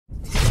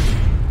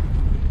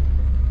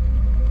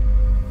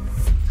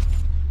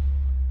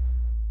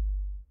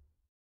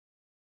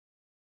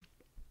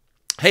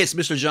Hey, it's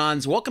Mr.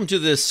 Johns. Welcome to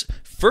this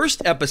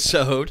first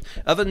episode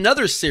of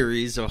another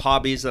series of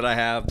hobbies that I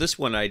have. This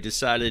one I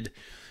decided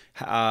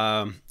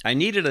I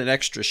needed an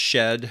extra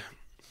shed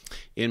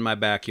in my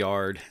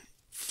backyard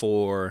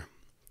for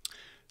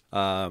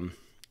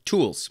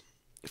tools,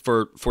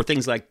 for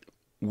things like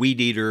weed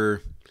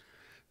eater,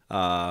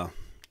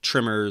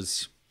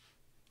 trimmers,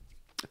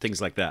 things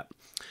like that.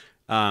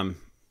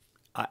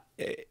 I,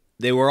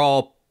 they were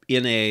all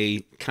in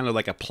a kind of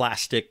like a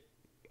plastic,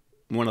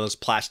 one of those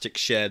plastic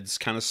sheds,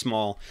 kind of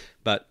small,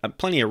 but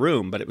plenty of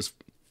room, but it was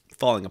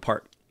falling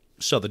apart.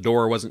 So the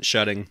door wasn't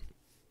shutting.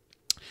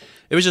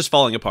 It was just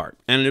falling apart.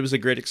 And it was a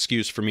great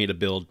excuse for me to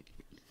build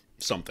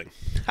something.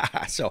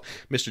 So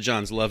Mr.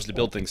 Johns loves to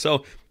build things.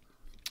 So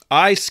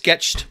I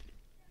sketched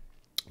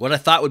what I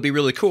thought would be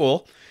really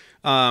cool.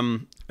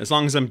 As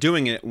long as I'm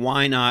doing it,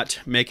 why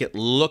not make it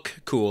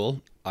look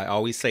cool? I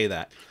always say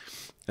that.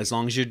 As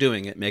long as you're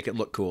doing it, make it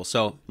look cool.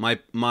 So my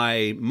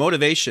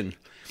motivation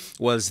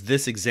was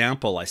this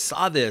example. I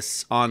saw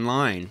this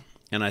online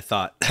and I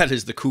thought, that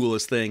is the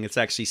coolest thing. It's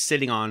actually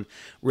sitting on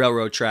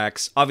railroad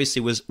tracks.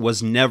 Obviously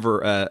was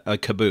never a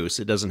caboose.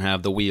 It doesn't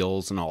have the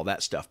wheels and all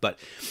that stuff, but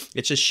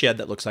it's a shed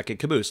that looks like a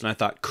caboose. And I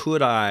thought,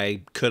 could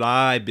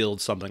I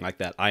build something like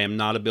that? I am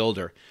not a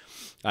builder.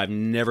 I've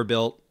never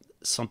built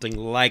something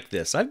like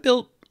this. I've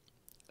built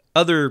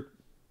other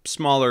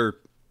smaller,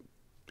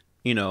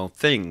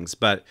 things,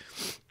 but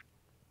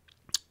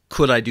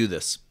could I do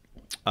this?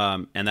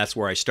 And that's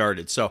where I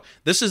started. So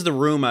this is the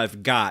room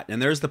I've got,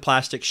 and there's the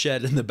plastic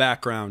shed in the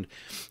background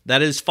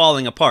that is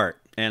falling apart.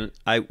 And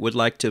I would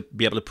like to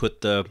be able to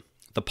put the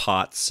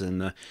pots and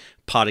the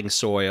potting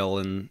soil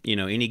and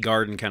any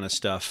garden kind of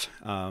stuff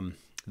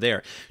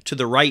there. To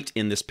the right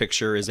in this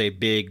picture is a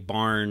big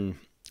barn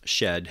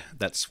shed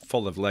that's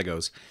full of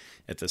Legos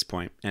at this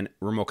point and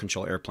remote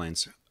control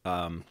airplanes.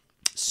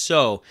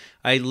 So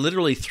I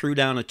literally threw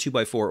down a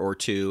 2x4 or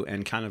two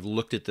and kind of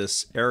looked at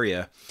this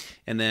area,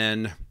 and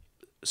then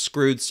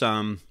screwed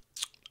some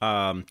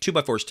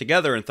 2x4s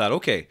together and thought,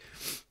 okay,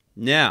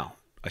 now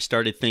I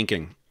started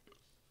thinking,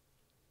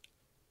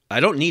 I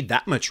don't need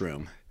that much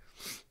room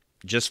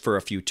just for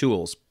a few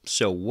tools.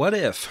 So what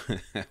if,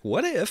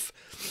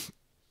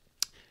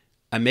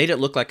 I made it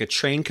look like a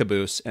train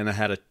caboose, and I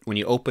had when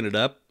you open it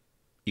up,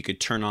 you could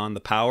turn on the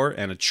power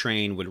and a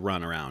train would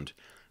run around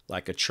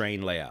like a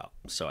train layout.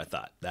 So I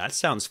thought, that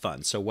sounds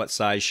fun. So what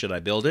size should I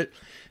build it?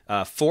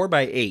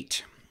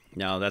 4x8.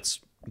 Now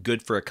that's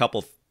good for a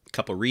couple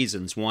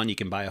reasons. One, you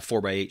can buy a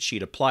 4x8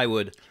 sheet of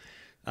plywood,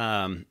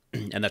 and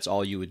that's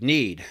all you would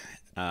need.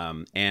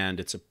 And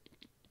it's a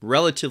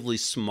relatively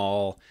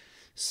small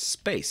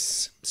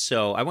space.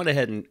 So I went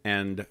ahead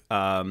and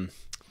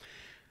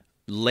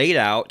laid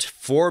out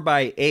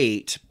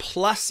 4x8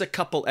 plus a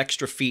couple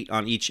extra feet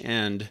on each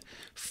end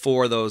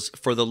for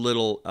the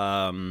little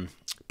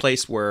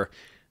place where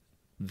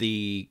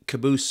the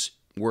caboose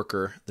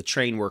worker, the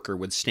train worker,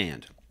 would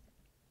stand.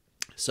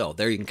 So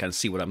there you can kind of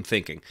see what I'm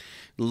thinking.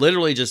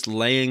 Literally just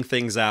laying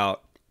things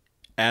out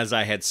as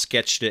I had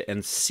sketched it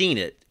and seen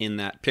it in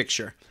that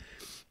picture.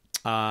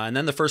 And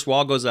then the first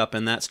wall goes up,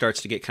 and that starts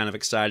to get kind of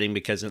exciting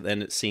because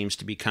then it seems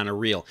to be kind of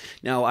real.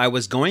 Now, I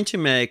was going to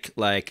make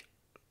like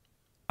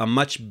a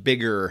much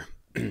bigger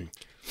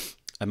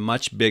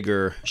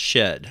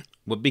shed.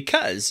 Well,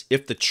 because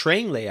if the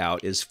train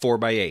layout is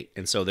 4x8,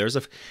 and so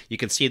you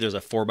can see there's a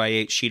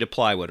 4x8 sheet of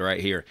plywood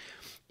right here.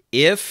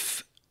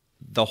 If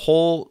the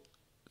whole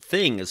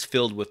thing is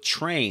filled with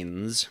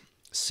trains,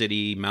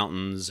 city,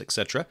 mountains,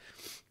 etc.,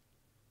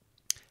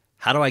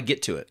 how do I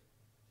get to it?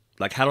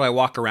 Like, how do I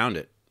walk around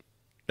it?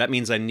 That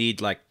means I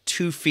need like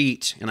 2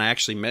 feet, and I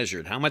actually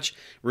measured how much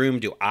room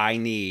do I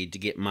need to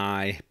get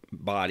my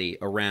body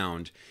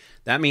around.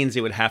 That means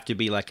it would have to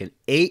be like an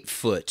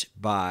 8-foot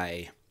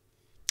by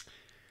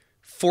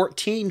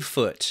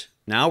 14-foot.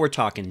 Now we're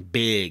talking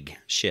big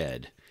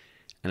shed,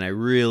 and I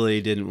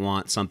really didn't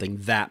want something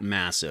that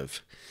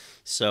massive.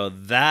 So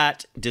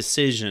that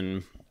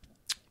decision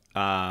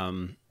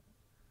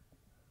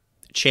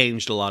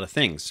changed a lot of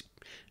things,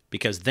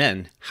 because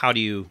then how do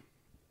you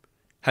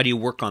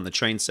work on the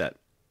train set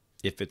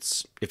if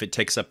it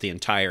takes up the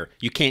entire?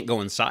 You can't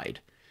go inside.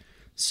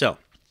 So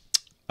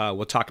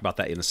we'll talk about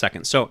that in a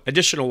second. So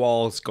additional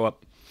walls go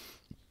up,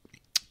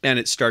 and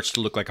it starts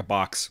to look like a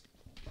box.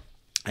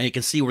 And you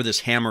can see where this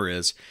hammer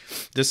is.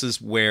 This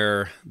is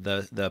where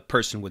the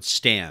person would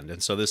stand.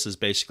 And so this is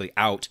basically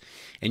out.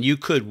 And you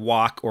could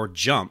walk or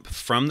jump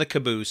from the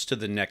caboose to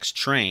the next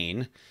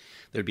train.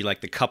 There'd be like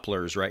the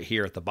couplers right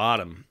here at the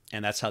bottom.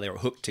 And that's how they were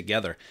hooked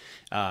together.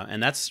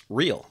 And that's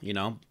real,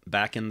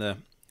 back in the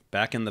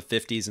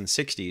 50s and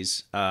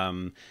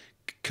 60s.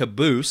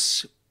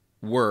 Caboose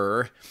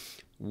were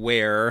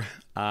where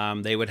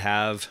they would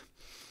have,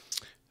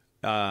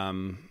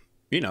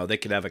 they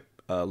could have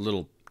a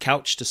little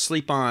couch to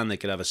sleep on. They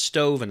could have a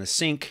stove and a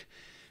sink.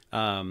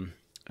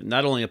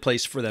 Not only a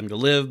place for them to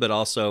live, but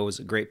also was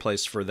a great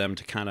place for them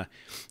to kind of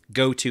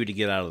go to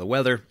get out of the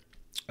weather.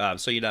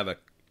 So you'd have a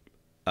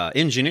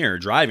engineer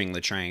driving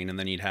the train, and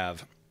then you'd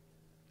have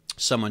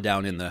someone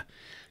down in the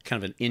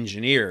kind of an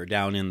engineer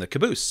down in the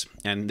caboose,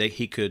 and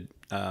he could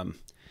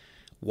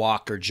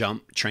walk or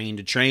jump train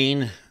to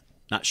train.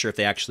 Not sure if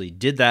they actually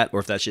did that or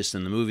if that's just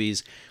in the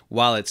movies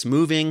while it's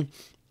moving.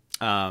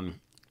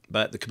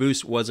 But the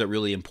caboose was a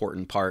really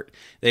important part.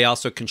 They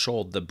also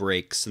controlled the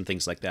brakes and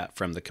things like that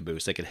from the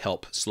caboose. They could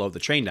help slow the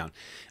train down.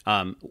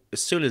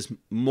 As soon as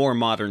more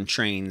modern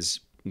trains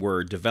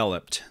were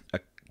developed, a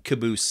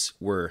caboose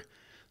were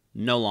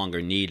no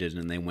longer needed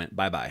and they went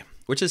bye-bye,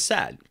 which is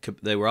sad.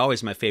 They were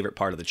always my favorite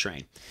part of the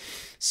train.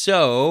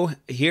 So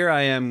here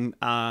I am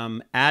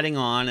adding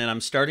on, and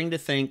I'm starting to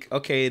think,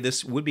 okay,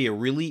 this would be a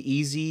really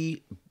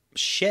easy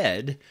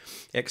shed,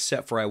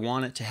 except for I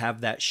want it to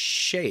have that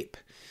shape.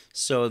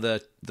 So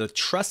the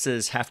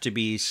trusses have to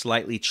be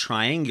slightly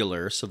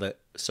triangular so that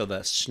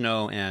the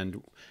snow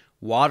and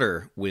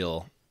water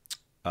will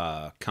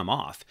come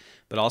off.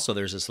 But also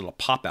there's this little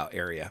pop-out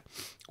area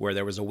where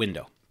there was a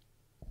window.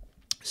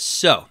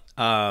 So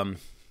I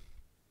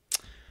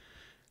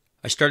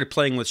started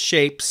playing with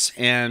shapes,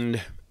 and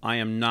I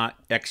am not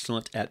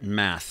excellent at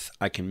math.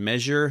 I can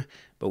measure,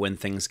 but when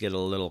things get a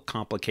little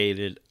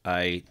complicated,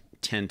 I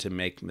tend to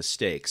make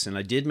mistakes, and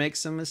I did make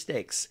some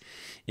mistakes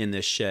in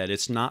this shed.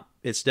 It's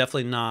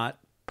definitely not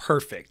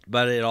perfect,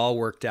 but it all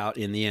worked out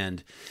in the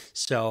end.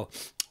 So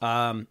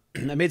I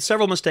made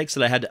several mistakes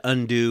that I had to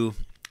undo,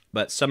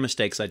 but some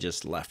mistakes I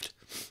just left.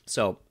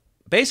 So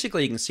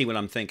basically you can see what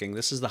I'm thinking.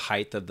 This is the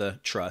height of the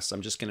truss.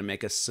 I'm just going to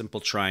make a simple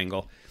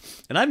triangle,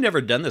 and I've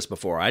never done this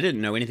before. I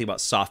didn't know anything about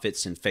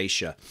soffits and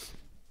fascia,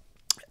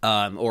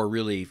 or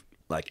really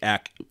like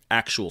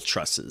actual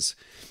trusses.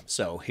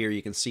 So here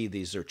you can see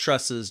these are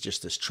trusses,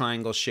 just this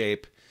triangle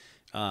shape,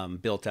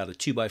 built out of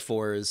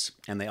 2x4s,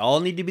 and they all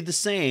need to be the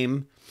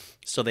same,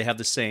 so they have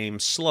the same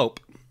slope,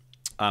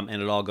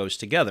 and it all goes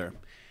together.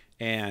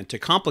 And to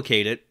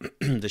complicate it,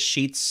 the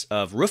sheets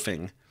of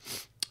roofing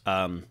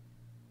have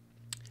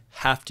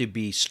to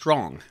be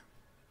strong.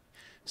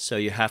 So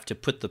you have to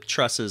put the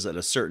trusses at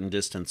a certain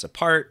distance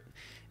apart,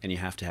 and you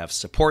have to have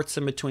supports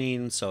in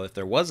between. So if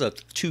there was a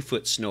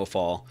 2-foot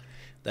snowfall,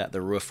 that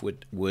the roof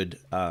would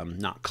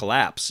not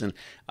collapse. And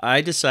I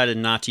decided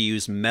not to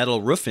use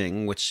metal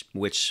roofing, which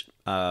would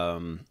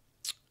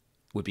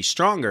be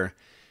stronger,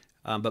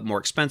 but more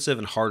expensive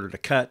and harder to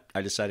cut.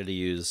 I decided to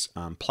use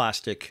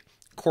plastic,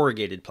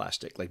 corrugated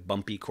plastic, like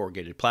bumpy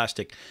corrugated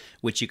plastic,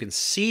 which you can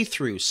see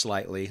through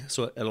slightly,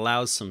 so it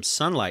allows some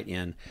sunlight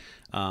in,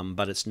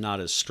 but it's not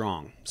as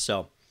strong.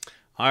 So,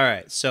 all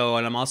right. So,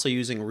 and I'm also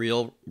using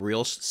real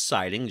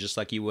siding, just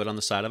like you would on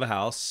the side of a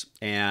house,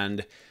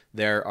 and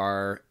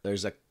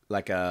there's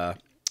a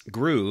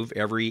groove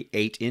every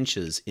 8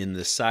 inches in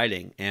the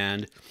siding,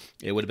 and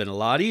it would have been a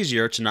lot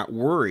easier to not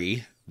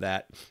worry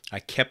that I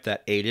kept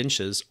that 8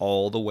 inches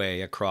all the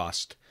way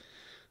across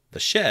the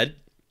shed,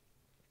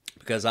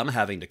 because I'm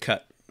having to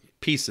cut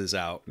pieces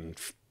out and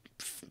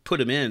put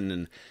them in,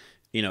 and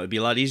it'd be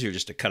a lot easier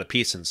just to cut a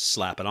piece and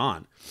slap it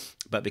on.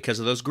 But because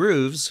of those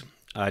grooves,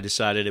 I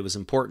decided it was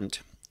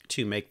important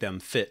to make them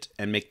fit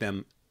and make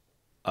them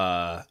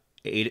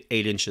 8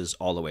 inches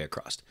all the way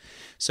across.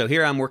 So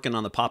here I'm working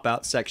on the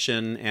pop-out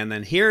section, and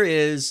then here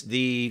is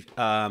the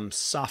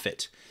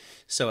soffit.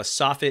 So a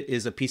soffit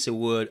is a piece of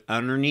wood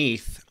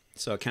underneath,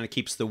 so it kind of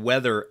keeps the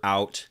weather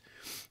out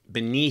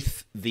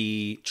beneath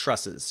the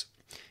trusses.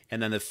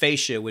 And then the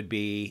fascia would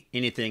be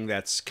anything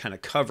that's kind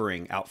of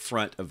covering out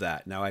front of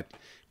that. Now, I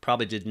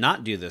probably did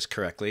not do this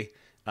correctly.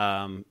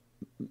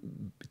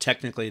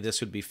 Technically,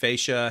 this would be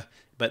fascia,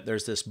 but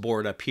there's this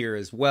board up here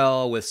as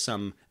well with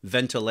some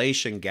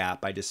ventilation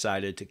gap. I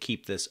decided to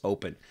keep this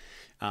open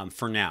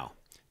for now.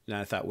 And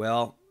I thought,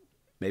 well,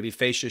 maybe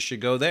fascia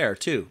should go there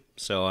too.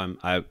 So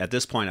at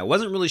this point, I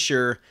wasn't really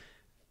sure.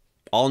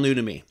 All new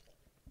to me.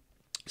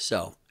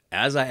 So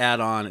as I add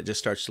on, it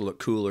just starts to look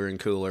cooler and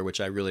cooler, which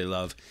I really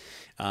love.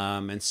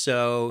 And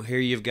so here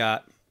you've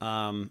got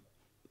the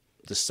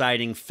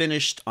siding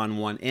finished on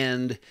one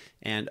end,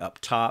 and up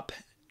top,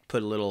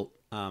 put a little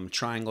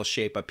triangle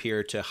shape up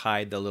here to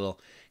hide the little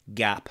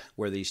gap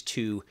where these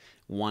two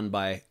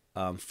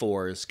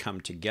 1x4s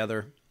come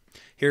together.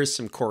 Here's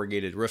some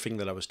corrugated roofing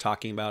that I was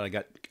talking about. I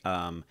got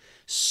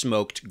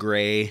smoked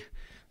gray,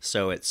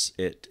 so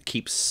it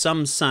keeps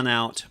some sun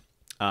out,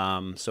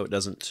 so it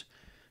doesn't.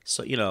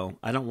 So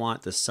I don't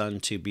want the sun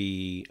to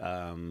be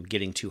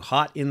getting too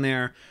hot in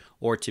there,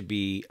 or to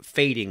be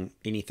fading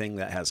anything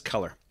that has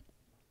color.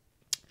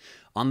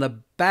 On the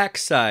back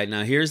side,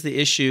 now here's the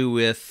issue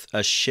with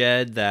a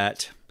shed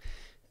that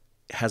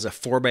has a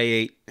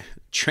 4x8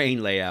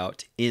 train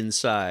layout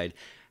inside.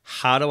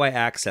 How do I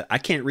access? I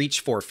can't reach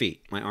 4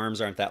 feet. My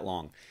arms aren't that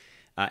long.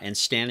 And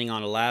standing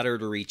on a ladder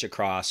to reach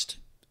across,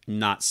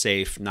 not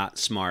safe, not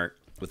smart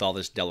with all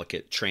this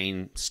delicate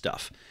train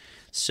stuff.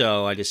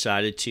 So I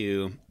decided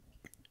to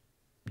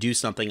do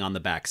something on the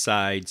back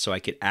side so I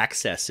could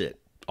access it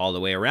all the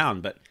way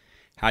around. But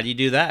how do you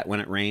do that when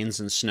it rains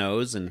and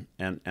snows and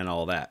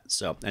all that?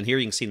 So, and here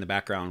you can see in the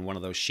background one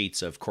of those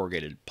sheets of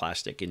corrugated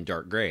plastic in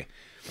dark gray.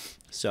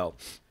 So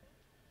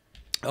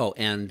Oh,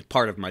 and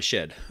part of my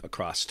shed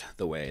across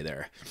the way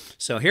there.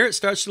 So here it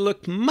starts to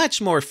look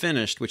much more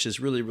finished, which is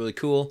really, really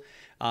cool.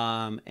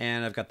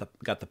 And I've got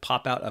the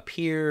pop out up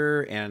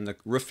here, and the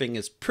roofing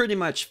is pretty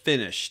much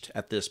finished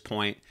at this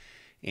point.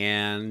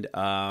 And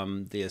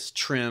this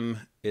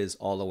trim is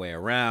all the way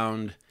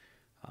around.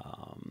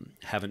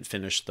 Haven't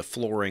finished the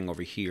flooring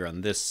over here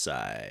on this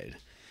side.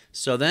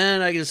 So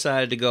then I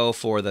decided to go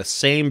for the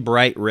same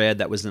bright red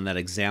that was in that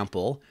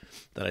example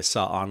that I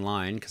saw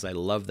online, because I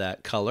love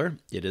that color.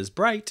 It is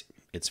bright.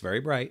 It's very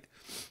bright,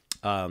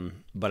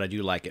 but I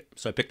do like it.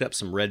 So I picked up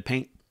some red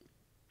paint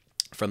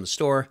from the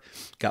store.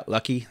 Got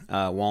lucky.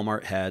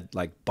 Walmart had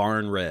like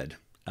barn red.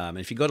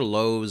 If you go to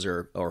Lowe's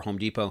or Home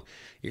Depot,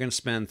 you're going to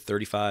spend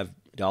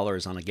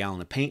 $35 on a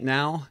gallon of paint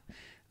now.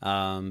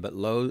 But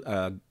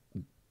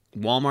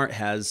Walmart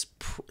has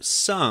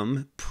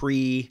some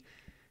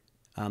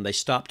they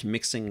stopped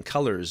mixing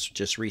colors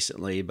just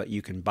recently, but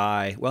you can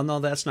buy, well, no,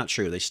 that's not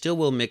true. They still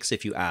will mix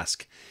if you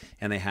ask.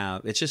 And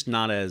it's just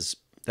not as,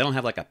 they don't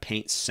have like a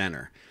paint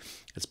center.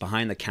 It's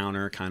behind the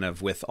counter kind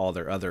of with all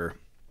their other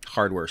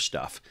hardware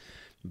stuff.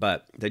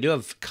 But they do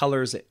have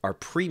colors that are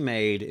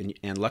pre-made,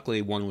 and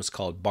luckily one was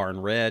called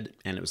Barn Red,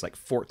 and it was like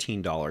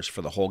 $14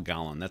 for the whole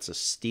gallon. That's a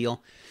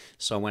steal.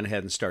 So I went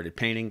ahead and started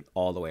painting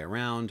all the way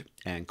around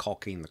and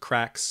caulking the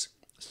cracks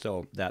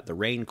so that the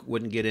rain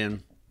wouldn't get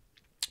in.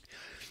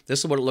 This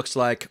is what it looks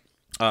like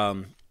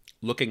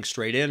looking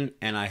straight in,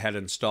 and I had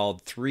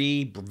installed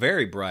 3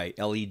 very bright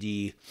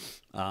LED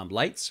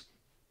lights.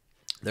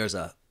 There's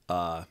a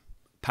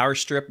power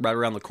strip right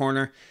around the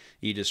corner.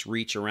 You just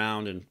reach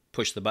around and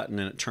push the button,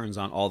 and it turns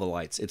on all the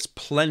lights. It's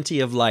plenty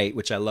of light,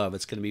 which I love.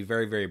 It's going to be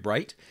very, very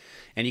bright.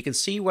 And you can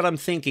see what I'm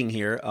thinking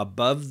here.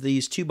 Above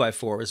these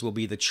 2x4s will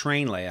be the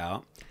train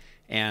layout.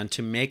 And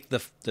to make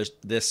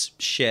this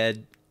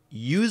shed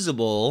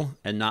usable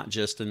and not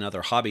just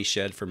another hobby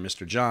shed for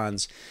Mr.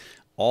 John's,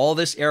 all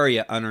this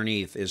area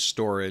underneath is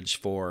storage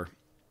for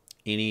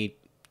any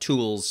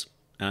tools.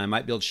 And I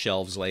might build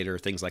shelves later,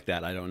 things like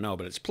that. I don't know,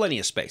 but it's plenty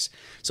of space.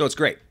 So it's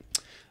great.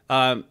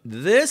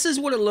 This is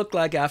what it looked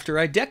like after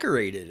I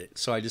decorated it.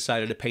 So I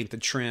decided to paint the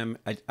trim.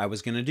 I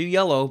was going to do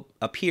yellow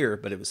up here,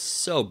 but it was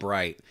so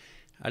bright.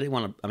 I didn't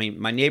want to, I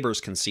mean, my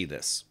neighbors can see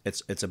this.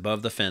 It's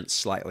above the fence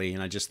slightly,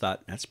 and I just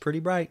thought, that's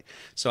pretty bright.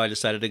 So I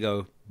decided to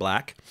go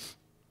black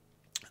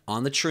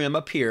on the trim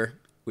up here,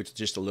 which is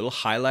just a little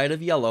highlight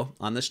of yellow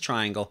on this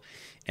triangle.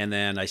 And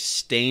then I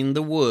stained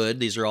the wood.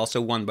 These are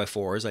also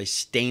 1x4s. I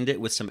stained it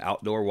with some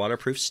outdoor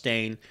waterproof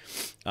stain.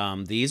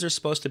 These are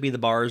supposed to be the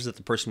bars that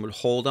the person would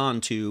hold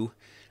on to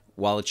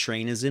while the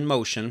train is in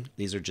motion.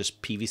 These are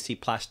just PVC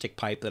plastic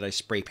pipe that I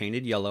spray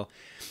painted yellow.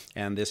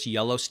 And this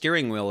yellow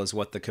steering wheel is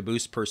what the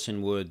Caboose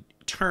person would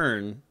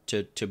turn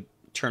to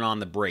turn on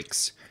the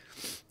brakes,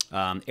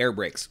 air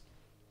brakes.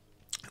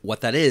 What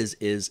that is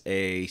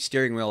a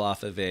steering wheel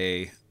off of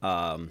a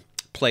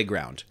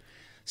playground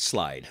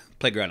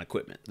playground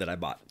equipment that I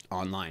bought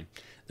online.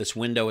 This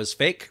window is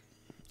fake.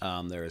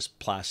 There is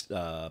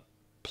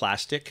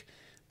plastic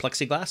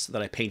plexiglass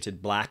that I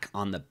painted black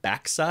on the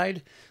back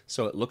side,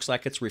 so it looks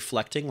like it's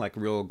reflecting like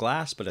real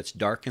glass, but it's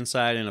dark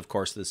inside. And of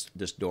course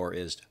this door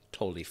is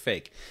totally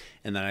fake.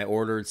 And then I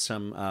ordered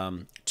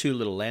some 2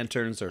 little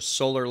lanterns. They're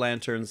solar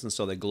lanterns, and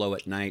so they glow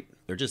at night.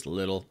 They're just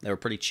little. They were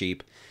pretty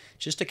cheap,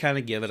 just to kind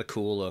of give it a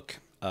cool look,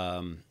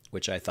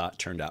 which I thought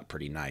turned out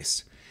pretty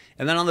nice.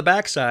 And then on the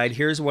back side,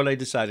 here's what I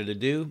decided to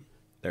do.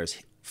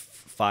 There's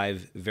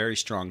 5 very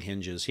strong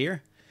hinges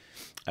here.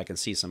 I can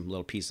see some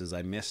little pieces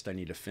I missed. I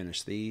need to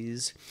finish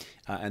these.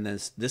 And then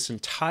this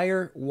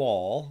entire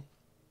wall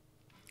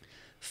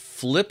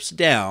flips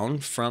down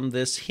from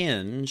this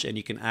hinge, and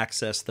you can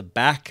access the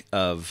back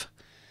of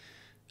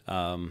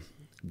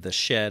the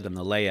shed and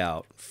the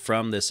layout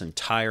from this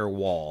entire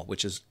wall,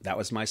 that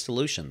was my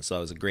solution. So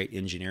it was a great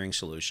engineering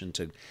solution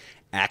to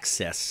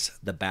access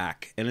the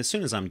back. And as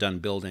soon as I'm done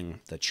building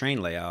the train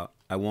layout,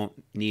 I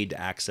won't need to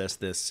access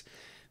this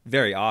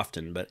very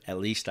often, but at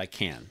least I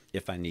can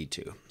if I need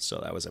to. So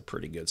that was a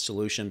pretty good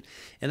solution.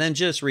 And then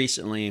just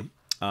recently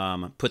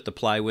put the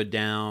plywood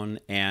down,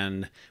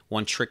 and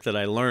one trick that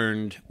I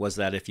learned was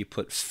that if you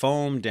put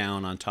foam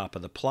down on top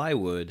of the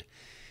plywood,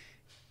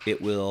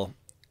 it will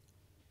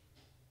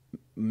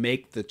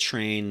make the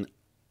train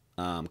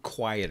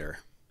quieter.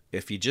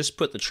 If you just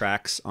put the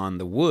tracks on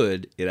the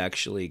wood, it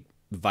actually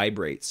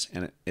vibrates,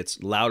 and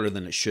it's louder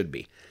than it should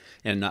be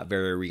and not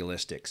very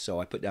realistic. So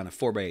I put down a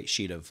 4x8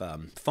 sheet of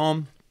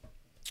foam.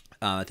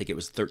 I think it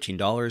was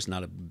 $13,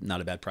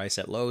 not a bad price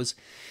at Lowe's.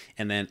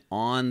 And then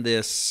on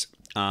this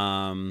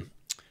on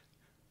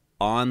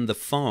the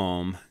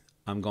foam,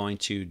 I'm going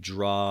to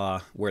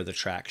draw where the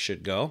track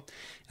should go,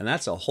 and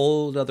that's a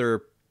whole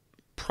other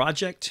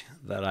project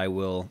that I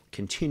will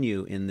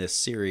continue in this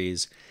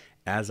series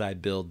as I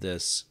build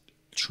this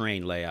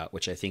train layout,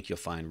 which I think you'll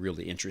find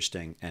really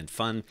interesting and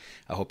fun.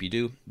 I hope you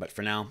do. But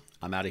for now,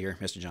 I'm out of here.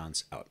 Mr.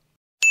 John's out.